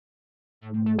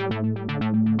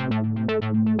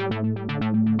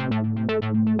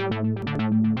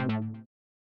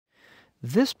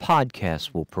This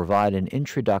podcast will provide an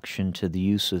introduction to the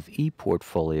use of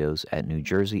ePortfolios at New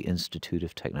Jersey Institute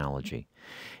of Technology.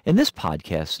 In this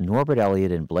podcast, Norbert,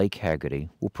 Elliot, and Blake Haggerty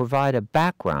will provide a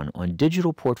background on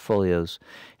digital portfolios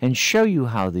and show you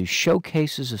how these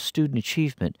showcases of student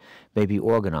achievement may be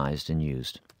organized and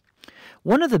used.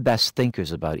 One of the best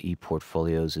thinkers about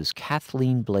ePortfolios is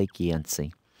Kathleen Blake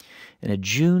Yancey. In a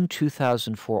June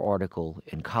 2004 article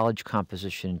in College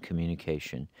Composition and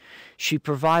Communication, she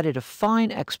provided a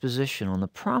fine exposition on the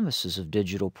promises of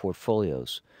digital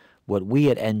portfolios, what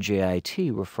we at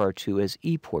NJIT refer to as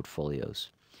ePortfolios.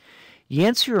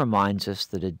 Yancey reminds us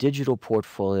that a digital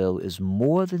portfolio is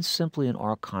more than simply an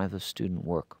archive of student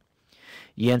work.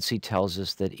 Yancey tells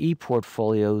us that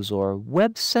ePortfolios are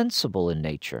web-sensible in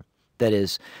nature. That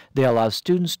is, they allow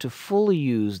students to fully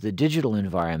use the digital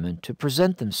environment to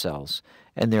present themselves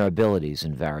and their abilities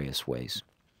in various ways.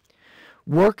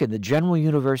 Work in the general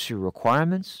university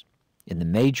requirements, in the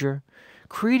major,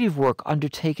 creative work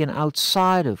undertaken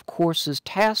outside of courses,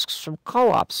 tasks from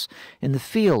co-ops in the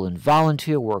field, and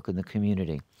volunteer work in the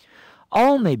community,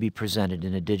 all may be presented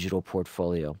in a digital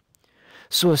portfolio.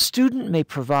 So a student may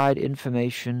provide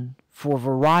information for a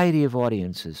variety of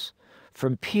audiences,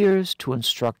 from peers to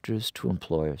instructors to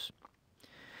employers.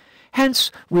 Hence,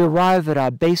 we arrive at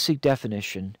our basic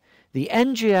definition. The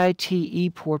NJIT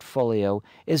ePortfolio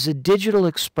is a digital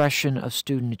expression of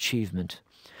student achievement.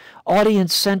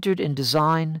 Audience-centered in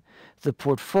design, the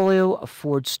portfolio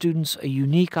affords students a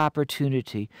unique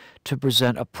opportunity to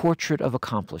present a portrait of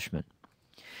accomplishment.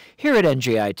 Here at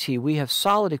NJIT, we have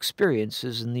solid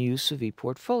experiences in the use of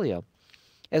ePortfolio.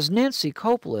 As Nancy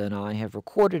Coppola and I have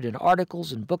recorded in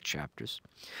articles and book chapters,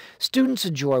 students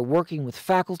enjoy working with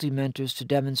faculty mentors to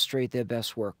demonstrate their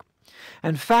best work,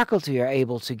 and faculty are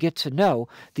able to get to know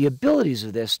the abilities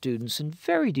of their students in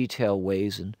very detailed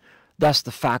ways, and thus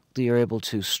the faculty are able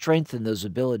to strengthen those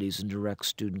abilities and direct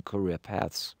student career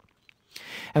paths.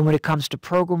 And when it comes to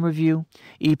program review,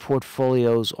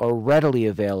 ePortfolios are readily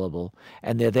available,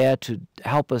 and they're there to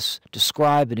help us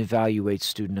describe and evaluate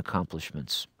student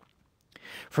accomplishments.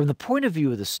 From the point of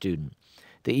view of the student,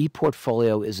 the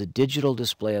ePortfolio is a digital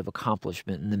display of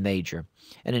accomplishment in the major,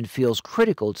 and it feels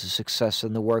critical to success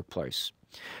in the workplace,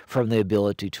 from the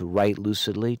ability to write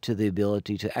lucidly to the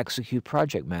ability to execute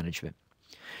project management.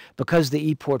 Because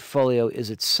the ePortfolio is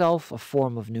itself a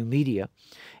form of new media,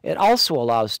 it also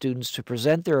allows students to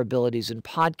present their abilities in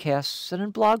podcasts and in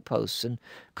blog posts and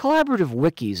collaborative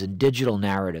wikis and digital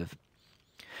narrative.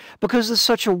 Because there's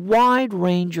such a wide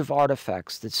range of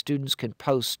artifacts that students can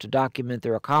post to document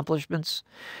their accomplishments,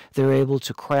 they're able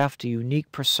to craft a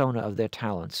unique persona of their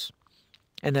talents,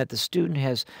 and that the student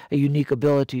has a unique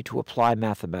ability to apply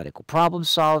mathematical problem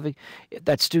solving.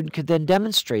 That student can then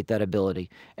demonstrate that ability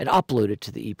and upload it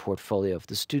to the ePortfolio. If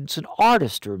the student's an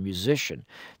artist or a musician,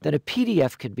 then a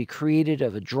PDF can be created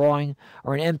of a drawing,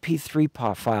 or an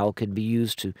MP3 file can be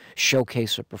used to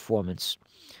showcase a performance.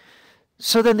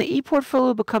 So then the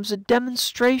ePortfolio becomes a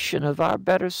demonstration of our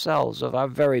better selves, of our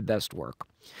very best work.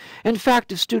 In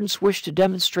fact, if students wish to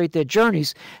demonstrate their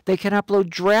journeys, they can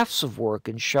upload drafts of work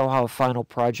and show how a final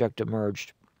project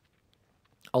emerged.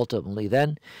 Ultimately,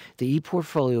 then, the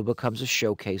ePortfolio becomes a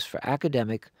showcase for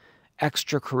academic,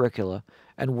 extracurricular,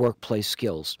 and workplace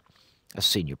skills. A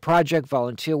senior project,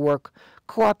 volunteer work,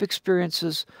 co-op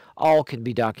experiences, all can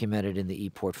be documented in the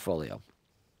ePortfolio.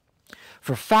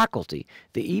 For faculty,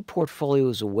 the ePortfolio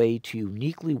is a way to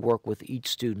uniquely work with each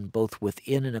student both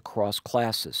within and across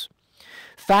classes.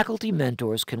 Faculty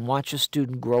mentors can watch a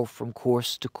student grow from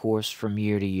course to course, from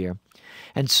year to year,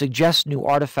 and suggest new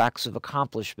artifacts of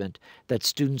accomplishment that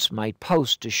students might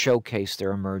post to showcase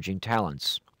their emerging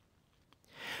talents.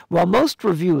 While most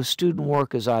review of student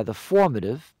work is either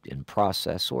formative, in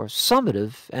process, or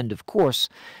summative, end of course,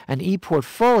 an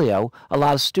ePortfolio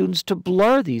allows students to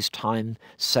blur these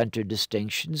time-centered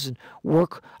distinctions and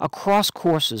work across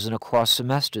courses and across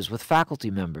semesters with faculty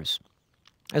members.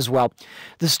 As well,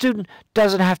 the student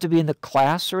doesn't have to be in the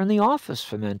class or in the office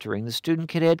for mentoring. The student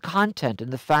can add content,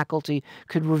 and the faculty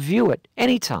could review it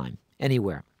anytime,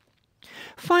 anywhere.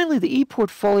 Finally, the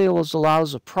ePortfolio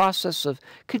allows a process of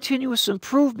continuous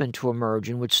improvement to emerge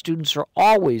in which students are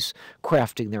always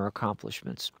crafting their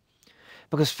accomplishments.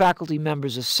 Because faculty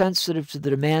members are sensitive to the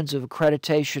demands of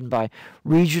accreditation by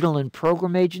regional and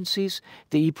program agencies,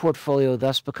 the ePortfolio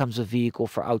thus becomes a vehicle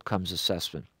for outcomes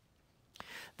assessment.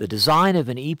 The design of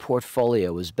an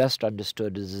ePortfolio is best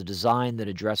understood as a design that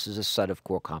addresses a set of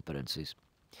core competencies.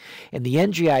 In the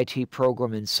NJIT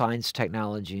program in Science,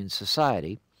 Technology, and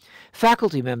Society,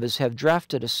 Faculty members have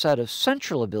drafted a set of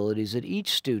central abilities that each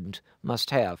student must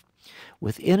have.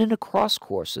 Within and across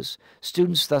courses,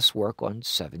 students thus work on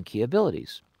 7 key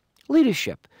abilities.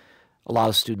 Leadership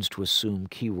allows students to assume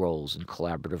key roles in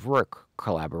collaborative work.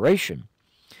 Collaboration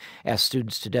asks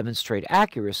students to demonstrate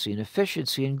accuracy and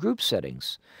efficiency in group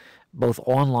settings, both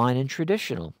online and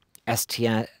traditional.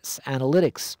 STS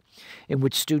analytics, in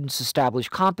which students establish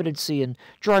competency in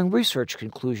drawing research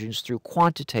conclusions through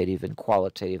quantitative and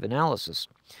qualitative analysis.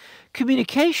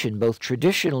 Communication, both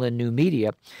traditional and new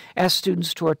media, asks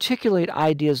students to articulate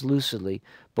ideas lucidly,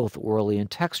 both orally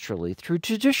and textually, through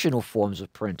traditional forms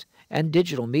of print and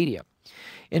digital media.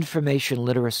 Information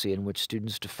literacy, in which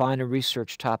students define a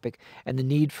research topic and the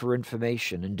need for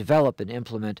information and develop and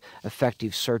implement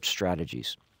effective search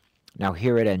strategies. Now,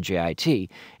 here at NJIT,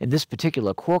 in this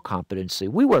particular core competency,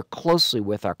 we work closely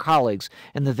with our colleagues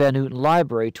in the Van Houten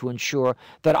Library to ensure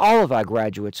that all of our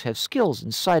graduates have skills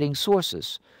in citing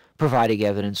sources, providing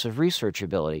evidence of research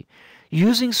ability,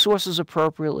 using sources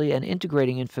appropriately, and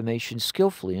integrating information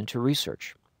skillfully into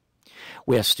research.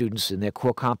 We ask students in their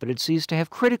core competencies to have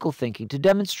critical thinking, to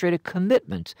demonstrate a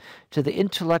commitment to the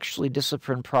intellectually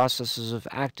disciplined processes of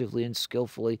actively and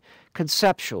skillfully,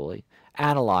 conceptually,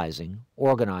 analyzing,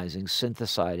 organizing,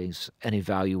 synthesizing, and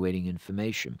evaluating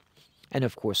information. And,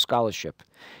 of course, scholarship,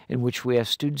 in which we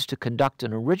ask students to conduct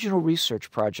an original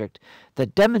research project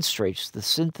that demonstrates the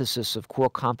synthesis of core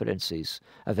competencies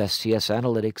of STS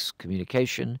analytics,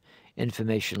 communication,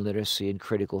 information literacy, and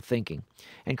critical thinking,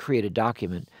 and create a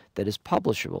document that is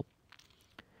publishable.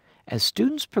 As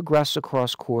students progress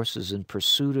across courses in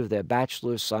pursuit of their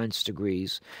Bachelor of Science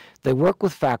degrees, they work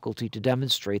with faculty to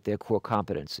demonstrate their core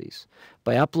competencies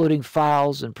by uploading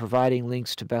files and providing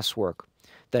links to best work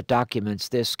that documents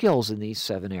their skills in these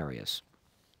 7 areas.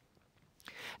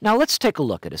 Now let's take a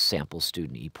look at a sample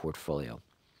student ePortfolio.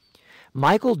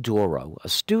 Michael Doro, a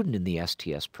student in the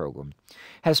STS program,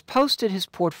 has posted his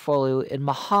portfolio in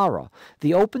Mahara,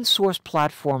 the open source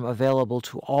platform available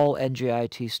to all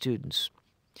NJIT students.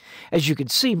 As you can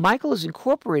see, Michael has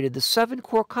incorporated the 7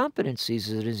 core competencies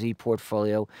in his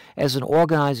ePortfolio as an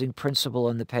organizing principle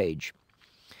on the page.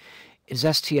 His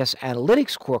STS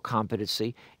Analytics core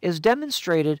competency is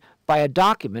demonstrated by a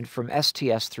document from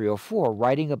STS 304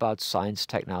 writing about science,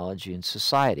 technology, and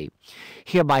society.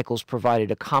 Here, Michael's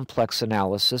provided a complex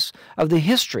analysis of the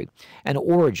history and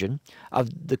origin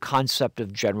of the concept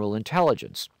of general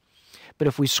intelligence. But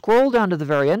if we scroll down to the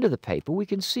very end of the paper, we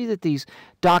can see that these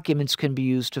documents can be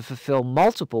used to fulfill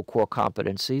multiple core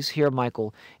competencies. Here,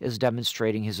 Michael is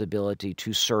demonstrating his ability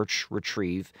to search,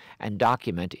 retrieve, and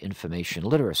document information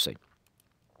literacy.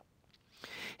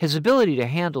 His ability to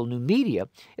handle new media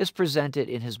is presented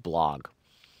in his blog.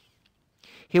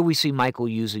 Here we see Michael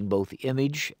using both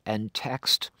image and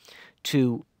text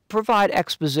to provide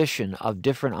exposition of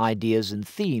different ideas and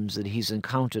themes that he's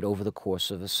encountered over the course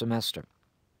of a semester.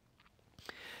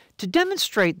 To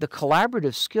demonstrate the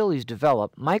collaborative skill he's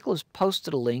developed, Michael has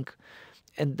posted a link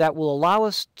and that will allow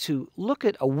us to look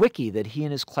at a wiki that he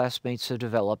and his classmates have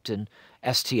developed in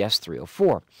STS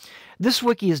 304. This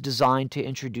wiki is designed to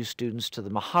introduce students to the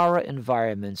Mahara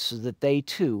environment so that they,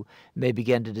 too, may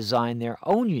begin to design their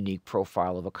own unique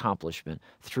profile of accomplishment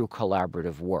through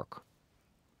collaborative work.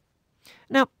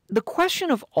 Now, the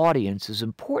question of audience is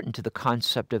important to the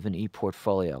concept of an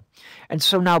ePortfolio, and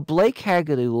so now Blake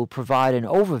Haggerty will provide an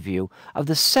overview of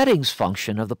the settings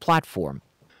function of the platform.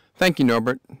 Thank you,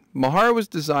 Norbert. Mahara was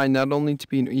designed not only to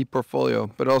be an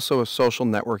ePortfolio, but also a social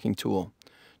networking tool.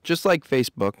 Just like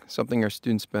Facebook, something our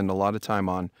students spend a lot of time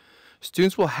on,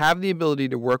 students will have the ability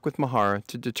to work with Mahara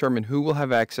to determine who will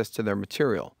have access to their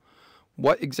material.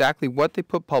 What they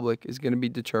put public is going to be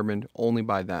determined only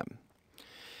by them.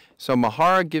 So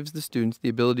Mahara gives the students the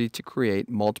ability to create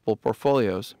multiple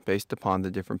portfolios based upon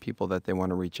the different people that they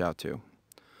want to reach out to.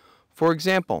 For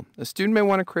example, a student may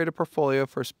want to create a portfolio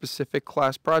for a specific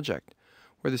class project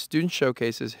where the student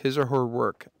showcases his or her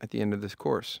work at the end of this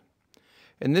course.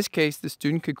 In this case, the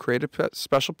student could create a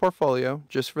special portfolio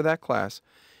just for that class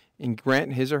and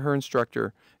grant his or her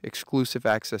instructor exclusive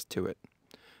access to it.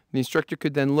 The instructor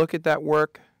could then look at that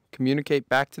work, communicate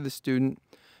back to the student,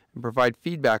 and provide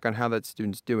feedback on how that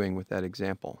student's doing with that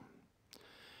example.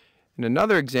 In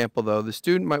another example, though, the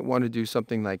student might want to do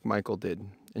something like Michael did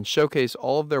and showcase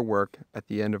all of their work at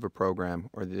the end of a program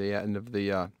or the end of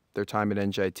their time at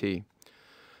NJIT.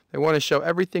 They want to show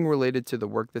everything related to the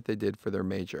work that they did for their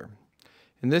major.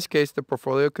 In this case, the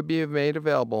portfolio could be made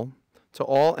available to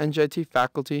all NJIT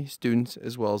faculty, students,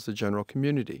 as well as the general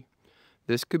community.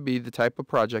 This could be the type of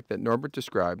project that Norbert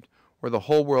described, where the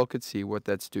whole world could see what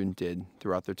that student did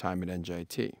throughout their time at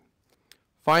NJIT.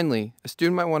 Finally, a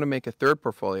student might want to make a third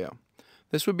portfolio,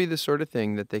 This would be the sort of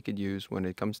thing that they could use when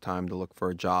it comes time to look for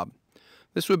a job.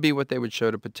 This would be what they would show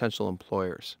to potential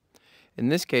employers. In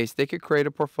this case, they could create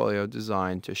a portfolio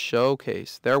designed to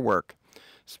showcase their work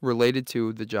related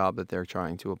to the job that they're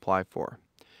trying to apply for.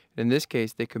 In this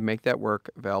case, they could make that work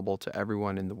available to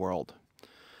everyone in the world.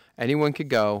 Anyone could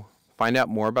go, find out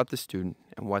more about the student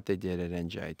and what they did at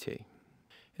NJIT.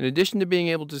 In addition to being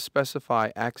able to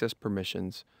specify access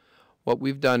permissions, what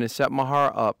we've done is set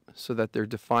Mahara up so that there are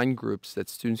defined groups that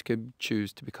students could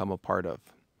choose to become a part of.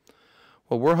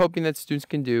 What we're hoping that students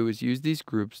can do is use these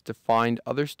groups to find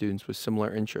other students with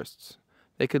similar interests.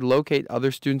 They could locate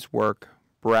other students' work,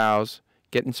 browse,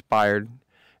 get inspired,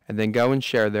 and then go and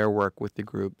share their work with the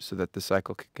group so that the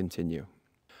cycle could continue.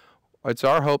 It's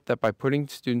our hope that by putting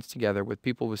students together with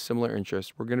people with similar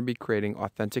interests, we're going to be creating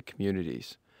authentic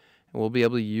communities, and we'll be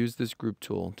able to use this group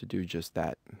tool to do just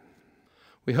that.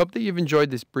 We hope that you've enjoyed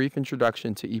this brief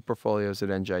introduction to ePortfolios at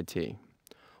NJIT.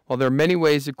 While there are many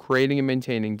ways of creating and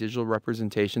maintaining digital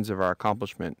representations of our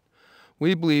accomplishment,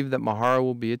 we believe that Mahara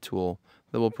will be a tool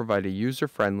that will provide a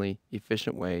user-friendly,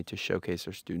 efficient way to showcase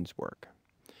our students' work.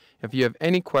 If you have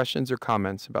any questions or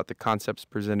comments about the concepts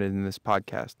presented in this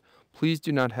podcast, please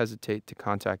do not hesitate to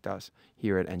contact us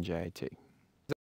here at NJIT.